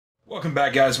Welcome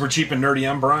back, guys. We're Cheap and Nerdy.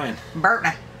 I'm Brian.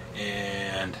 Bertna.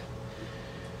 And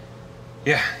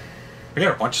yeah, we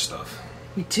got a bunch of stuff.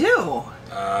 We do.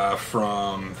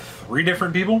 From 3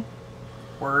 different people.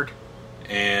 Word.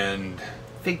 And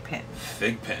FigPin.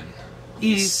 FigPin.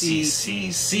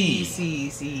 ECCC.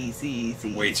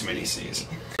 Way too many C's.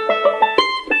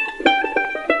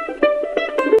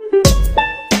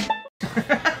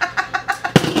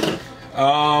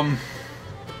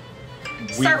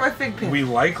 Start with FigPin. We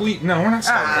likely... No, we're not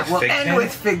starting with FigPin. We'll end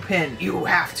with FigPin. You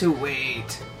have to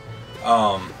wait.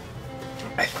 I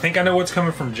think I know what's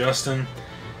coming from Justin.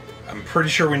 I'm pretty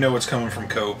sure we know what's coming from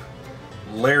Cope.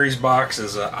 Larry's box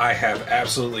is I have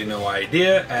absolutely no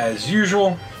idea, as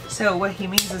usual. So what he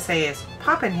means to say is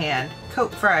pop in hand,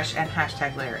 Cope fresh, and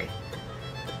hashtag Larry.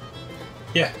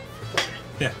 Yeah.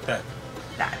 Yeah, that.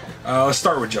 That. Let's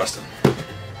start with Justin.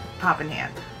 Pop in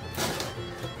hand.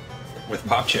 With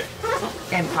Pop Chick.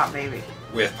 And Pop Baby.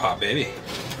 With Pop Baby.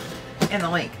 And the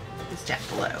link is down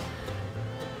below.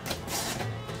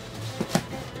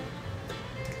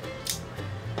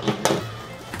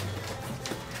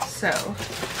 So,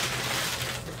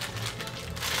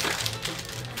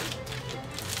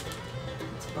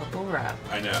 it's bubble wrap.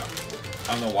 I know.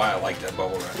 I don't know why I like that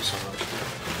bubble wrap so much.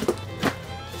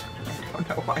 I don't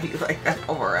know why you like that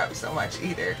bubble wrap so much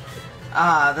either.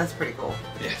 That's pretty cool.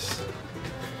 Yes.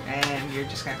 And you're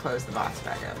just going to close the box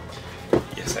back up.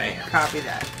 Yes, I am. Copy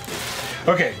that.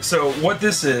 Okay, so what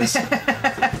this is,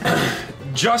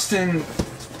 Justin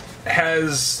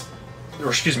has, or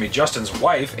excuse me, Justin's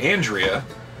wife, Andrea,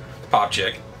 Pop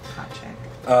Chick,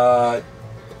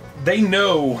 they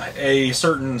know a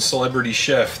certain celebrity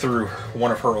chef through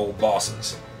one of her old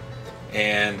bosses.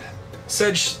 And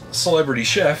said celebrity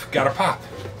chef got a pop.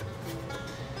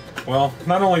 Well,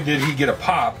 not only did he get a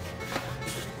pop,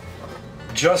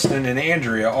 Justin and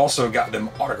Andrea also got them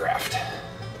autographed.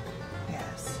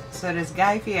 Yes. So does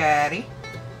Guy Fieri.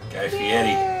 Guy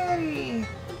Fieri.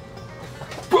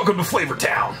 Welcome to Flavor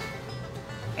Town.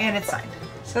 And it's signed.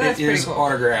 So that's it pretty is cool.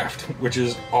 autographed, which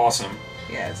is awesome.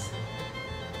 Yes.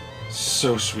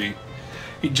 So sweet.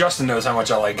 Justin knows how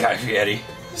much I like Guy Fieri,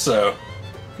 so.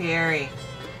 Fieri.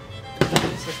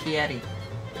 It's a Fieri.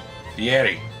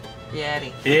 Fieri.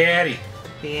 Fieri. Fieri.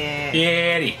 Fieri.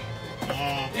 Fieri.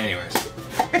 Anyways.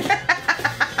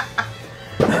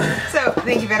 So,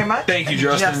 thank you very much. Thank you,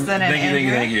 Justin.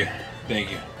 Thank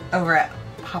you. Over at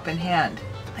Pop in Hand.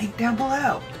 Link down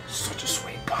below. Such a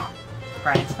sweet pop.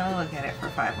 Brian's gonna look at it for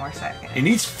 5 more seconds. He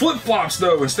needs flip-flops,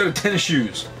 though, instead of tennis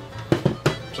shoes.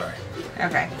 Sorry.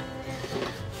 Okay.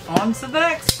 On to the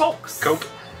next, folks. Cope.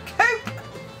 Cope.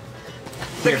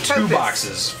 We have 2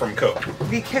 boxes from Cope.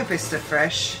 The Cope is the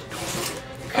fresh.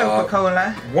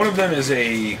 Coca-Cola. One of them is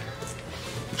a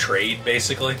trade,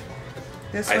 basically.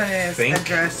 This one is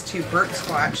addressed to Burt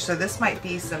Squatch, so this might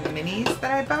be some minis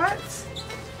that I bought.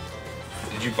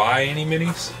 Did you buy any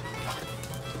minis?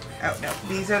 Oh, no.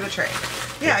 These are the trade.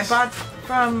 Yeah, Yes. I bought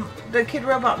from the Kid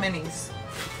Robot minis.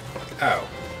 Oh.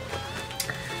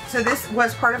 So this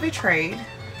was part of a trade.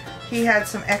 He had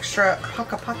some extra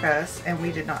Haka Pakas, and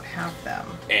we did not have them.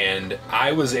 And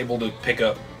I was able to pick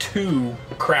up 2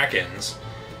 Krakens,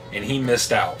 and he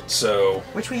missed out, so...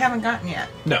 Which we haven't gotten yet.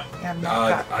 No. We have not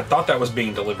gotten. I thought that was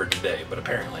being delivered today, but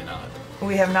apparently not.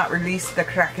 We have not released the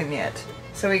Kraken yet.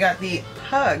 So we got the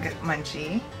Hug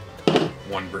Munchie.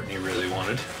 One Brittany really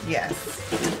wanted. Yes.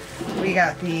 We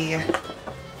got the...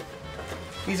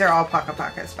 These are all Paka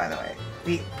Pakas, by the way.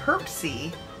 The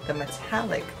Perpsy, the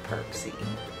metallic Perpsy.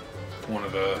 One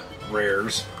of the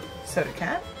rares. Soda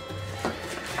Cat.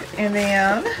 And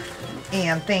then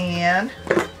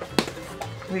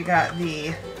we got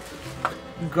the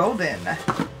Golden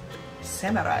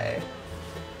Samurai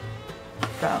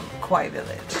from Koi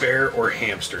Village. Bear or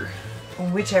hamster?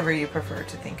 Whichever you prefer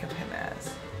to think of him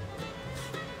as.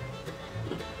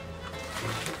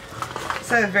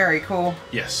 So very cool.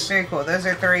 Yes. Very cool. Those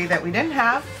are 3 that we didn't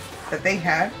have, that they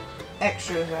had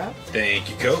extras of. Thank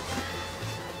you, Cope.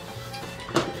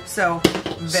 So,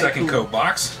 Second cool. Cope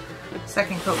box.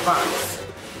 Second Cope box.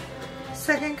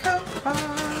 Second Cope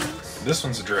box. This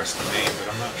one's addressed to me, but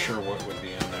I'm not sure what would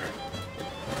be in there.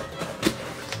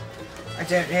 I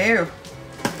don't know.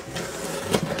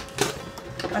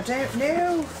 I don't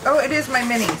know. Oh, it is my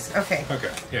minis. Okay.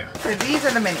 Okay, yeah. So these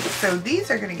are the minis. So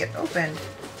these are going to get opened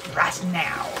right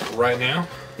now. Right now?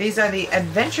 These are the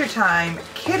Adventure Time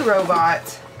Kid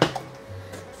Robot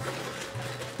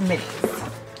minis.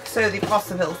 So the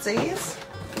possibilities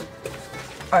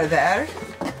are there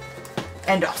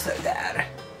and also there.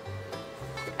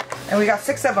 And we got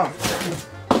 6 of them.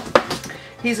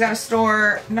 He's got a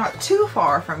store not too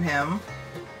far from him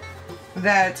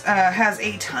that has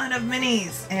a ton of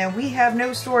minis, and we have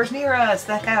no stores near us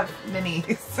that have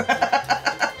minis.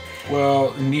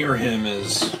 Well, near him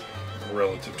is a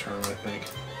relative term, I think.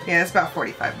 Yeah, it's about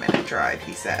 45-minute drive,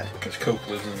 he said. Because Coke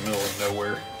lives in the middle of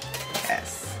nowhere.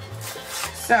 Yes.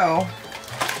 So,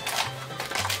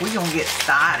 we're gonna get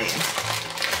started.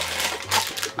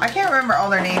 I can't remember all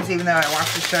their names even though I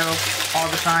watch the show all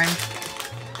the time.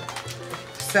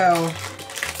 So,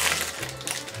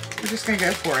 we're just gonna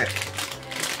go for it.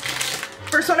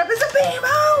 First one up is a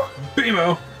Beemo!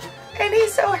 Beemo! And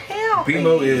he's so happy.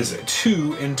 Beemo is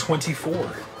 2 in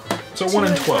 24. So 1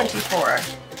 in 12. 24.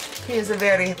 He is a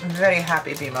very, very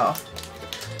happy Beemo.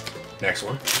 Next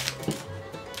one.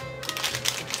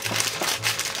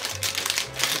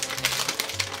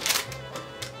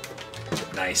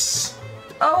 Nice.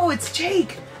 Oh, it's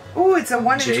Jake. Oh, it's a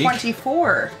 1 Jake? in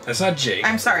 24. That's not Jake.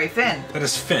 I'm sorry, Finn. That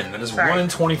is Finn. That is Sorry. 1 in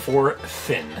 24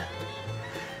 Finn.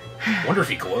 Wonder if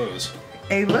he glows.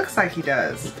 It looks like he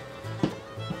does.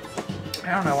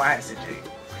 I don't know why I said Jake.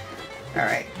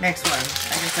 Alright, next one.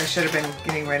 I guess I should have been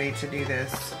getting ready to do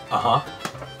this. Uh-huh.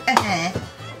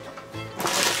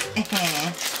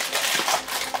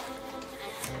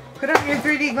 Put on your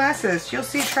 3D glasses. You'll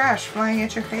see trash flying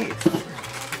at your face.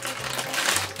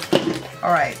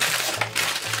 Alright.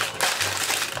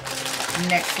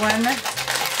 Next one.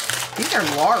 These are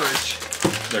large.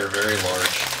 They're very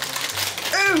large.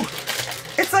 Ooh!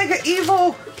 It's like an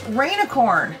evil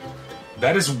rainicorn.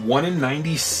 That is 1 in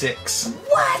 96.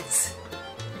 What?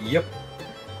 Yep.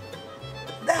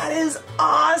 That is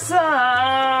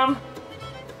awesome.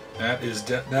 That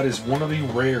is one of the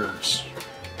rares.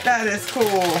 That is cool.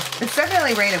 It's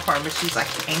definitely rainicorn, but she's like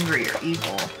angry or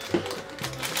evil.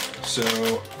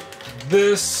 So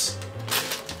this,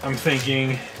 I'm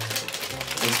thinking,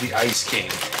 is the Ice King.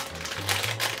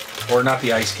 Or not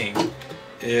the Ice King.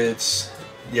 It's,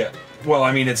 yeah. Well,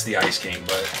 I mean, it's the Ice King,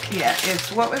 but... Yeah,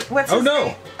 it's, what's Oh, his no!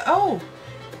 name? Oh!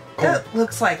 That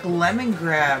looks like Lemon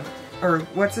Grab. Or,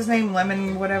 what's his name?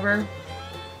 Lemon whatever?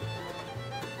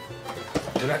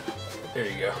 Did I? There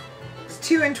you go. It's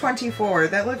 2 in 24.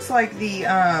 That looks like the,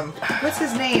 what's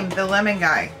his name? The lemon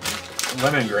guy.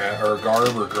 Lemon grab, or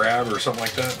garb, or grab, or something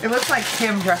like that. It looks like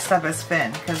Tim dressed up as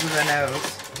Finn because of the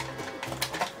nose.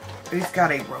 But he's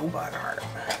got a robot arm.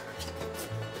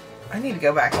 I need to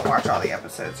go back and watch all the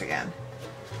episodes again.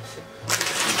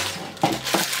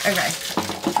 Okay.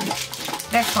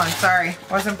 Next one. Sorry.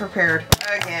 Wasn't prepared.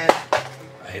 Again.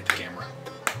 I hit the camera.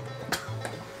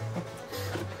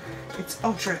 It's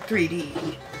Ultra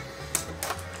 3D.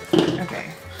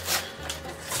 Okay.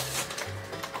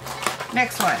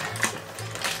 Next one.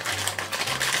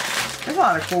 There's a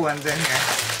lot of cool ones in here.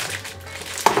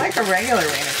 I like a regular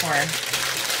rainicorn.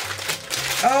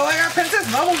 Oh, I got Princess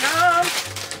Bubblegum!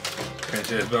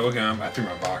 Princess Bubblegum. I threw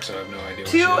my box, so I have no idea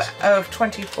what 2 she is. of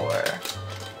 24.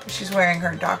 She's wearing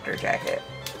her doctor jacket.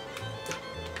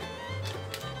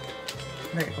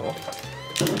 Very cool.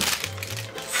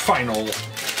 Final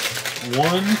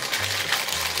one.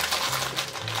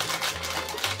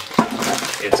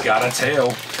 It's got a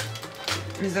tail.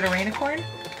 Is it a rainicorn?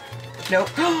 Nope.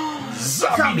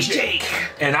 Zombie Jake.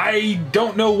 And I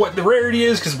don't know what the rarity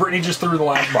is because Brittany just threw the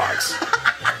last box.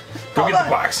 Go get the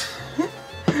box.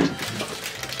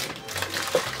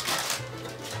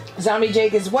 Zombie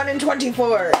Jake is 1 in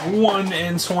 24. 1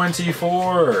 in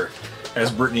 24. As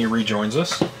Brittany rejoins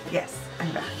us. Yes,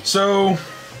 I'm back. So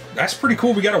that's pretty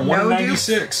cool. We got a 1 in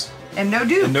 96. And no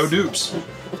dupes. And no dupes.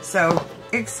 So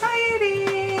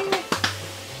exciting.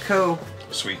 Cool.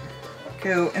 Sweet.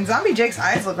 Cool. And Zombie Jake's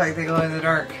eyes look like they glow in the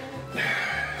dark.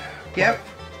 Yep.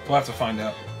 We'll have to find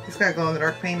out. He's got glow in the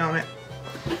dark paint on it.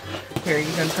 Here,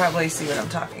 you can probably see what I'm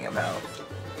talking about.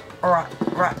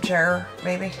 Rock chair,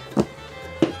 maybe.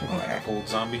 Okay. Old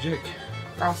Zombie Jake.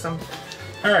 Awesome.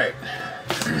 Alright.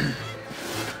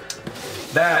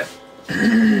 That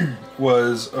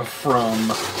was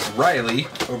from Riley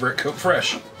over at Coke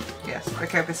Fresh. Yes, the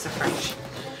Coke is so French.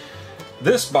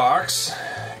 This box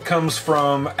comes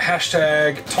from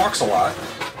hashtag talks a lot.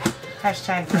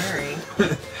 Hashtag Larry.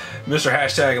 Mr.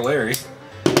 Hashtag Larry.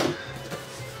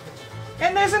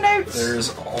 And there's a note.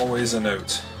 There's always a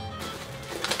note.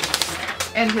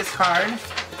 And his card.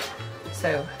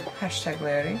 So, hashtag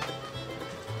Larry.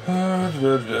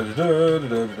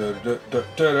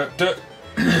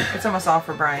 It's almost all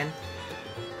for Brian.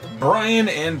 Brian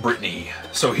and Brittany.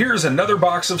 So here's another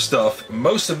box of stuff.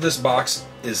 Most of this box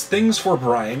is things for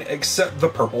Brian except the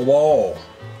purple ball.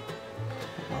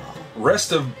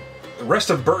 Rest of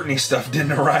Brittany stuff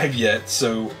didn't arrive yet,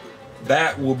 so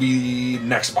that will be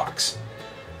next box.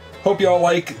 Hope y'all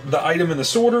like the item in the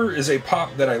sorter is a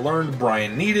pop that I learned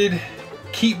Brian needed.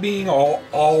 keep being all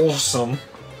awesome.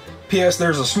 P.S.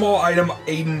 There's a small item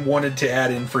Aiden wanted to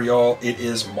add in for y'all. It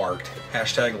is marked.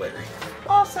 # Larry.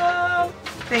 Awesome.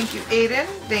 Thank you, Aiden.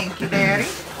 Thank you, Daddy.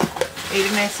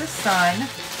 Aiden is his son.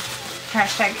 #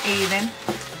 Aiden.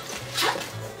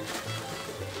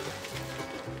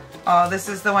 Oh, this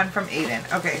is the one from Aiden.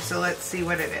 Okay, so let's see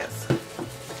what it is.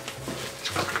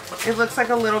 It looks like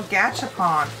a little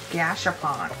gashapon.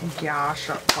 Gashapon.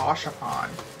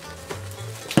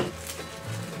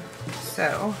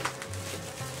 So,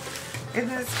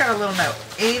 it's got a little note.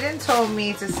 Aiden told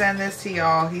me to send this to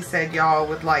y'all. He said y'all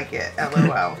would like it.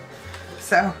 LOL.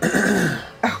 So,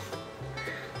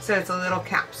 so it's a little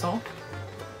capsule.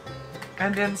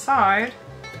 And inside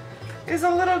is a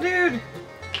little dude.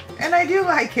 And I do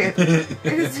like it. It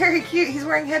is very cute. He's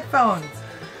wearing headphones.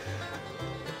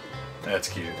 That's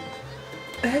cute.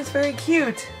 That is very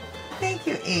cute. Thank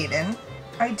you, Aiden.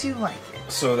 I do like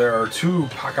it. So there are 2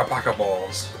 Paka Paka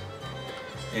balls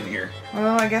in here.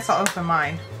 Well, I guess I'll open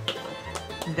mine.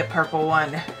 The purple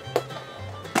one.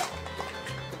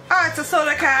 Ah, it's a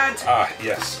soda cat. Ah,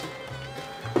 yes.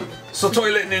 So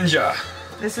Toilet Ninja.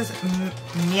 This is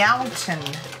Meowton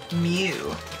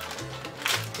Mew.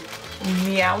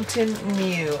 Meowton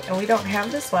Mew. And we don't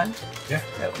have this one. Yeah,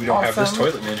 So we don't have this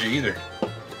awesome. Toilet Ninja either.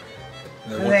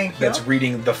 Thank you. That's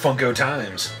reading the Funko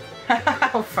Times.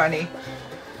 How funny.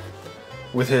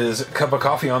 With his cup of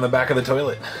coffee on the back of the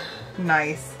toilet.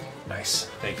 Nice. Nice.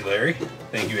 Thank you, Larry.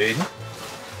 Thank you, Aiden.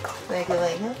 Thank you,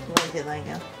 thank you. Thank you, thank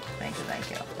you. Thank you, thank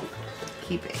you.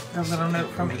 Keep it. The little note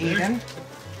from Aiden.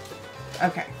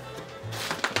 Okay.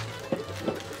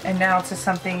 And now to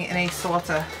something in a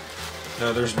sorta.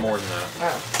 No, there's more than that.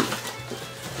 Oh.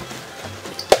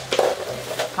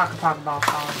 Paka Paka Ball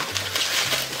Song.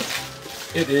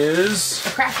 It is... A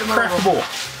craftable. Craftable.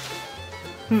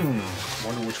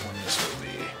 Wonder which one this will be.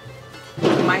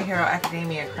 My Hero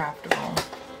Academia craftable.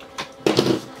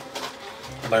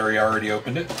 Larry already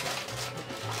opened it.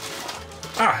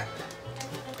 Ah,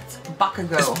 It's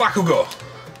Bakugo. it's Bakugo.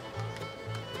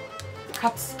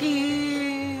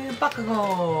 Katsuki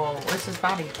Bakugo. Where's his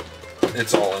body?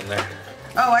 It's all in there.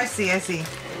 Oh, I see, I see.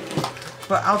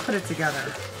 But I'll put it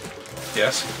together.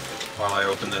 Yes? While I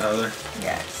open the other.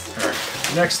 Yes. Alright.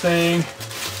 Next thing.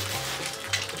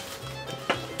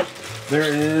 There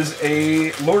is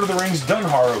a Lord of the Rings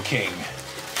Dunharrow King.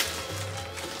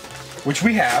 Which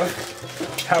we have.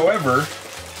 However,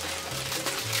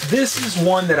 this is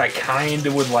one that I kind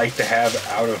of would like to have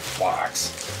out of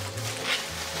box.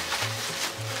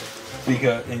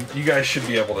 Because, and you guys should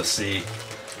be able to see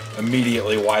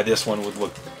immediately why this one would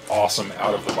look awesome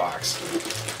out of the box.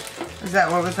 Is that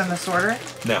what was in the sorter?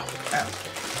 No. Oh.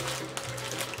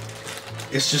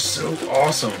 It's just so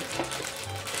awesome.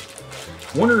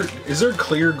 Wonder, is there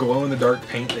clear glow-in-the-dark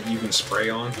paint that you can spray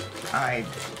on? I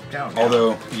don't know.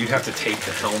 Although, you'd have to tape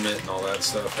the helmet and all that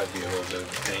stuff. That'd be a little bit of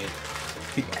a pain.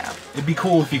 Yeah. It'd be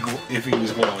cool if he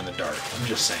was glow-in-the-dark. I'm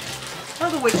just saying. Oh,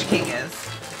 the Witch King is.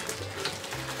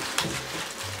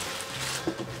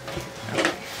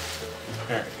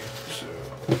 Alright,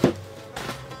 so...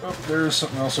 Oh, there's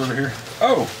something else over here.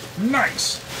 Oh,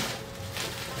 nice!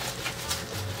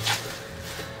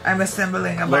 I'm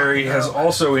assembling a Larry Bakugo. has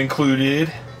also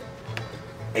included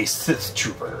a Sith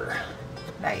Trooper.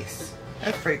 Nice.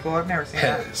 That's pretty cool. I've never seen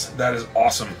that. Pez. That is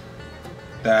awesome.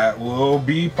 That will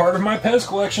be part of my Pez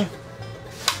collection.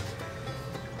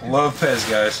 Love Pez,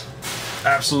 guys.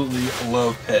 Absolutely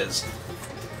love Pez.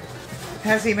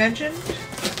 Has he mentioned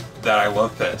That I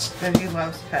love Pez. that he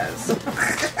loves Pez?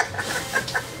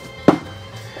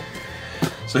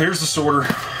 So here's the sorter.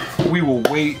 We will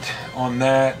wait on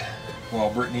that while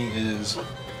Brittany is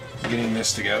getting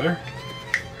this together.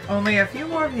 Only a few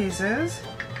more pieces.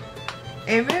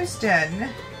 Almost done.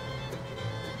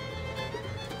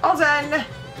 All done.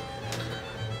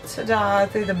 Ta-da!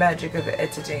 Through the magic of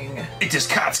editing. It is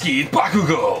Katsuki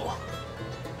Bakugo!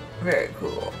 Very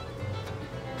cool.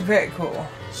 Very cool.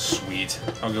 Sweet.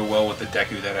 I'll go well with the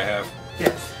Deku that I have.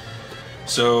 Yes.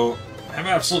 So, I have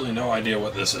absolutely no idea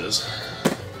what this is.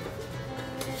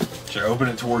 Should I open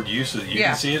it toward you so that you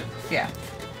can see it? Yeah.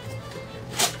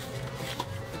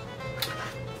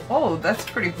 Oh, that's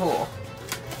pretty cool.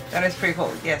 That is pretty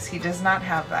cool. Yes, he does not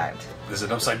have that. Is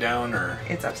it upside down or...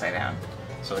 It's upside down.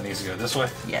 So it needs to go this way?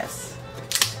 Yes.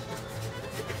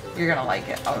 You're gonna like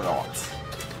it a lot.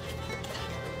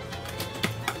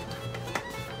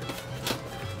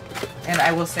 And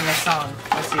I will sing a song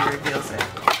once he reveals it.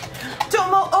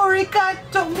 Domo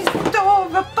origato misto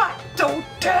rabato.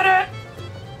 Get it!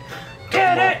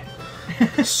 Get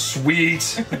it!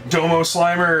 Sweet! Domo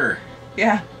Slimer!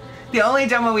 Yeah. The only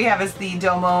Domo we have is the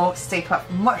Domo Stay Puft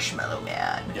Marshmallow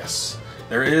Man. Yes.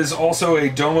 There is also a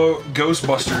Domo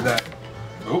Ghostbuster that...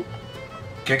 Oh,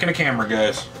 kicking a camera,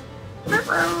 guys.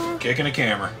 Kicking a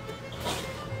camera.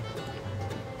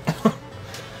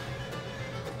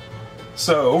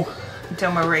 So...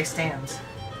 Domo Ray stands.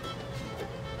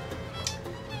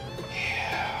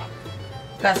 Yeah.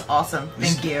 That's awesome.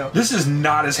 Thank you. This is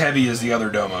not as heavy as the other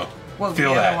Domo. Well, Feel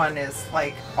the that. other one is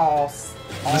like all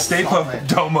The Stay Puft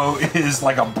Domo is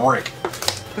like a brick.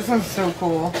 This one's so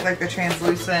cool. Like the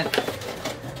translucent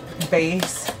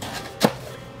base.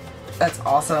 That's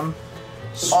awesome.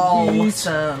 Sweet.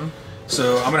 Awesome.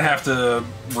 So I'm gonna have to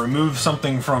remove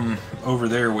something from over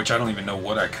there, which I don't even know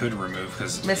what I could remove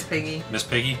because Miss Piggy. Miss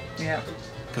Piggy. Yeah.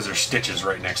 Because there's stitches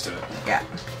right next to it. Yeah.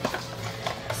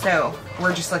 So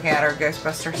we're just looking at our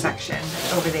Ghostbuster section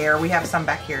over there. We have some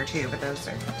back here too, but those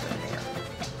are over there.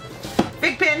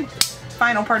 FigPin.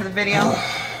 Final part of the video.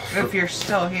 If you're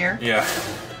still here. Yeah.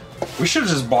 We should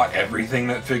have just bought everything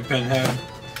that FigPin had.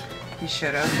 You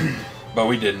should have. But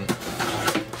we didn't.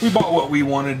 We bought what we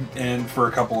wanted and for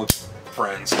a couple of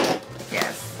friends.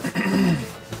 Yes.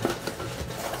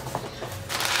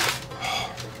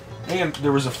 And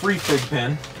there was a free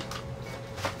FigPin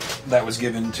that was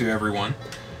given to everyone.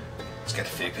 It's got a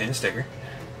FigPin sticker.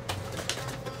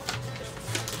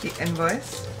 The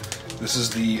invoice. This is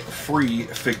the free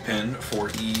FigPin for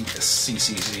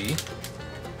ECCC.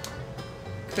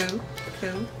 Cool.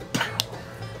 Cool.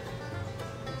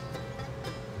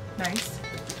 Nice.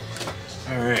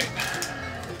 Alright.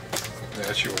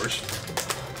 That's yours.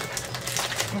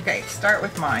 Okay, start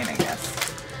with mine, I guess.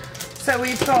 So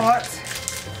we've got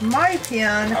my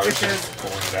pin, which is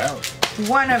pulling it out.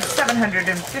 one of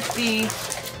 750,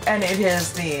 and it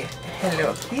is the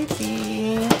Hello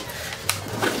Kitty.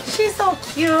 She's so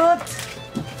cute.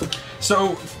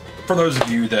 So, for those of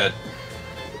you that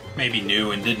maybe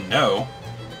knew and didn't know,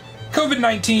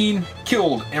 COVID-19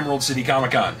 killed Emerald City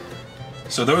Comic Con.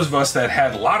 So those of us that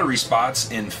had lottery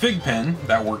spots in FigPin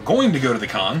that were going to go to the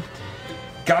con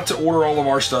got to order all of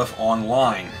our stuff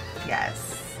online.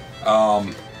 Yes.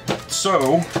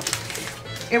 So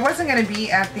it wasn't going to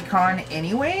be at the con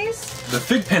anyways. the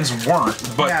FigPins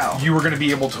weren't, but No. you were going to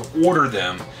be able to order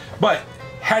them. But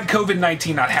had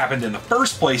COVID-19 not happened in the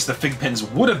first place, the FigPins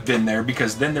would have been there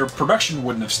because then their production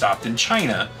wouldn't have stopped in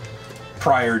China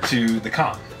prior to the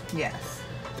con. Yes.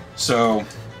 So,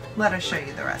 Let us show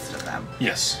you the rest of them.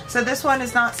 yes. So this one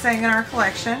is not staying in our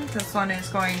collection. This one is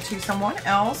going to someone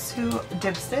else who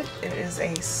dips it. It is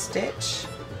a Stitch.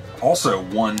 Also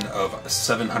one of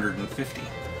 750.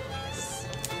 Yes.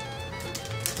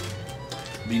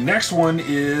 The next one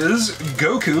is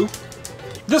Goku.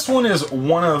 This one is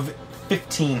one of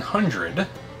 1,500,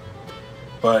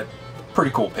 but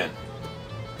pretty cool pin.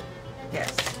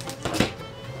 Yes.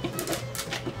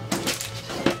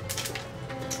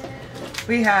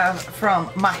 We have from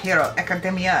My Hero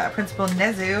Academia, Principal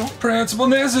Nezu. Principal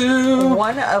Nezu!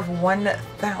 One of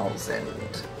 1,000.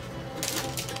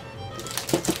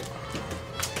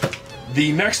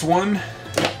 The next one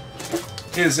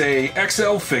is a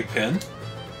XL FigPin.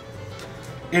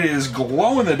 It is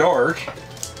glow in the dark.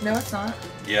 No, it's not.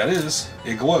 Yeah, it is.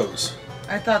 It glows.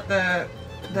 I thought the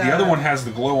other one has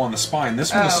the glow on the spine.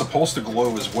 This one is Oh. supposed to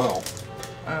glow as well.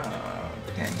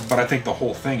 Okay. But I think the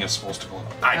whole thing is supposed to glow.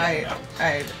 I don't know.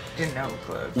 I didn't know it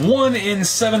glowed. 1 in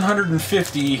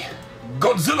 750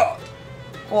 Godzilla.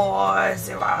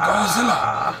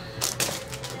 Godzilla.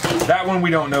 That one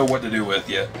we don't know what to do with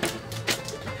yet.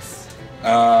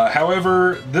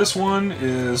 However, this one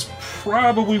is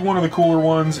probably one of the cooler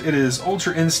ones. It is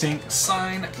Ultra Instinct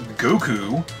Sign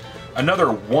Goku.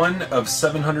 Another 1 of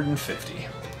 750.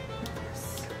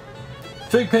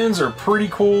 FigPins are pretty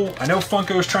cool. I know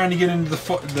Funko's trying to get into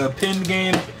the pin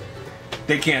game.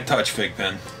 They can't touch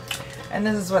FigPin. And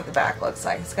this is what the back looks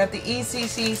like. It's got the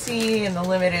ECCC and the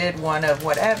limited one of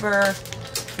whatever.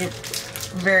 It's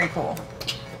very cool.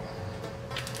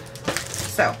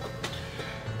 So,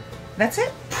 that's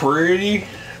it. Pretty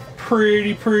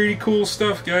cool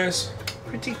stuff, guys.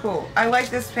 Pretty cool. I like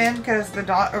this pin because the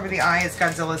dot over the eye is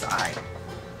Godzilla's eye.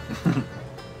 Oh,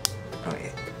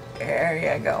 yeah.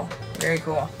 There you go. Very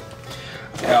cool.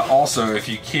 Also, if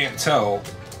you can't tell,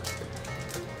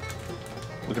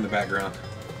 look in the background.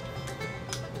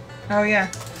 Oh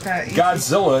yeah.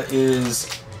 Godzilla is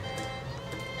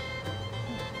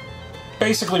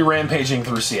basically rampaging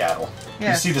through Seattle.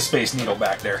 Yes. You see the Space Needle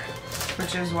back there.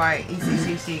 Which is why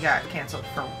ECCC got canceled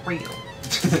for real.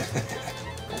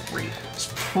 For real.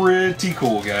 It's pretty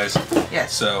cool, guys.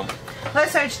 Yes. So, let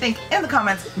us know what you think in the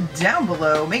comments down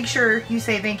below. Make sure you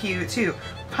say thank you to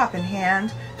Pop in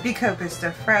Hand, The Coco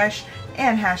Stuff Fresh,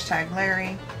 and hashtag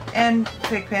Larry. And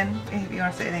FigPin, if you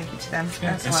want to say thank you to them as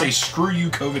And well. say screw you,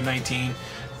 COVID-19,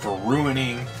 for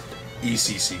ruining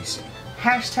ECCC.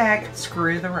 Hashtag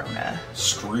screw the Rona.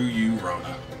 Screw you,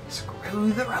 Rona.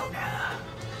 Screw the Rona.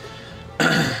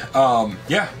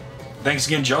 Yeah. Thanks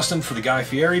again, Justin, for the Guy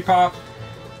Fieri pop.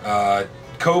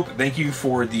 Cope, thank you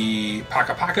for the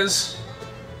Paka Pakas.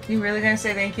 You really gonna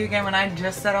say thank you again when I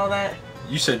just said all that?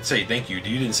 You said say thank you.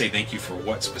 You didn't say thank you for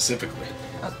what specifically.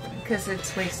 Because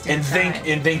it's wasting And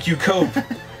time. thank you, Cope,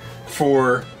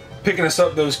 for picking us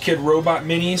up those Kid Robot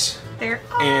minis. They're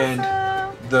awesome. And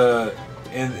the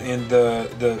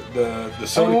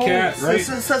soda cat, right?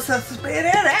 Spit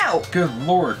it out. Good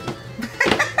lord.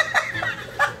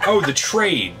 Oh, the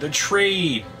trade. The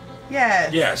trade.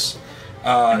 Yes. Yes.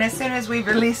 And as soon as we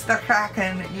release the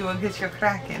Kraken, you will get your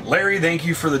Kraken. Larry, thank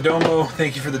you for the Domo.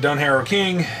 Thank you for the Dunharrow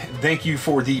King. Thank you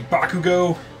for the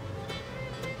Bakugo.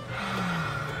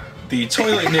 The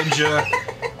Toilet Ninja.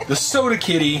 The Soda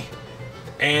Kitty.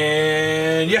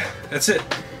 And yeah, that's it.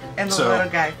 And the little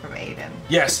guy from Aiden.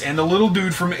 Yes, and the little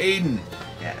dude from Aiden.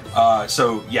 Yes.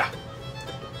 So yeah.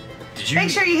 Did you...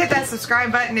 Make sure you hit that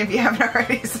subscribe button if you haven't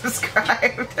already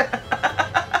subscribed.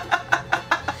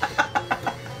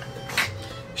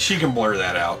 She can blur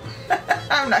that out.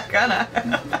 I'm not gonna.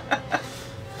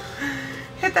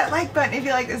 Hit that like button if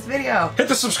you like this video. Hit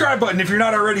the subscribe button if you're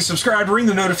not already subscribed. Ring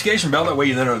the notification bell. That way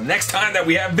you know the next time that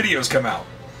we have videos come out.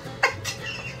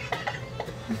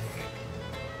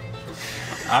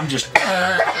 I'm just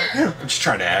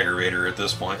trying to aggravate her at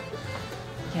this point.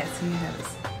 Yes, he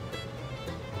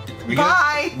is. We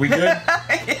Bye. Good? We good?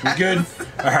 Yes. We good?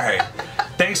 All right.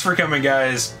 Thanks for coming,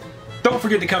 guys. Don't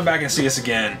forget to come back and see us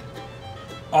again.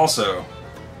 Also,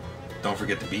 don't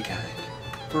forget to be kind.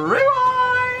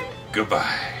 Rewind.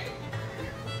 Goodbye.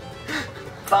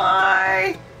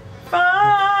 Bye.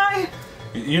 Bye.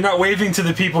 You're not waving to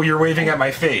the people, you're waving at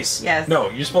my face. Yes. No,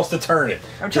 you're supposed to turn it.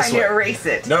 I'm trying to erase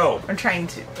it. No. I'm trying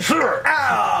to. Sure.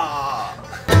 Oh.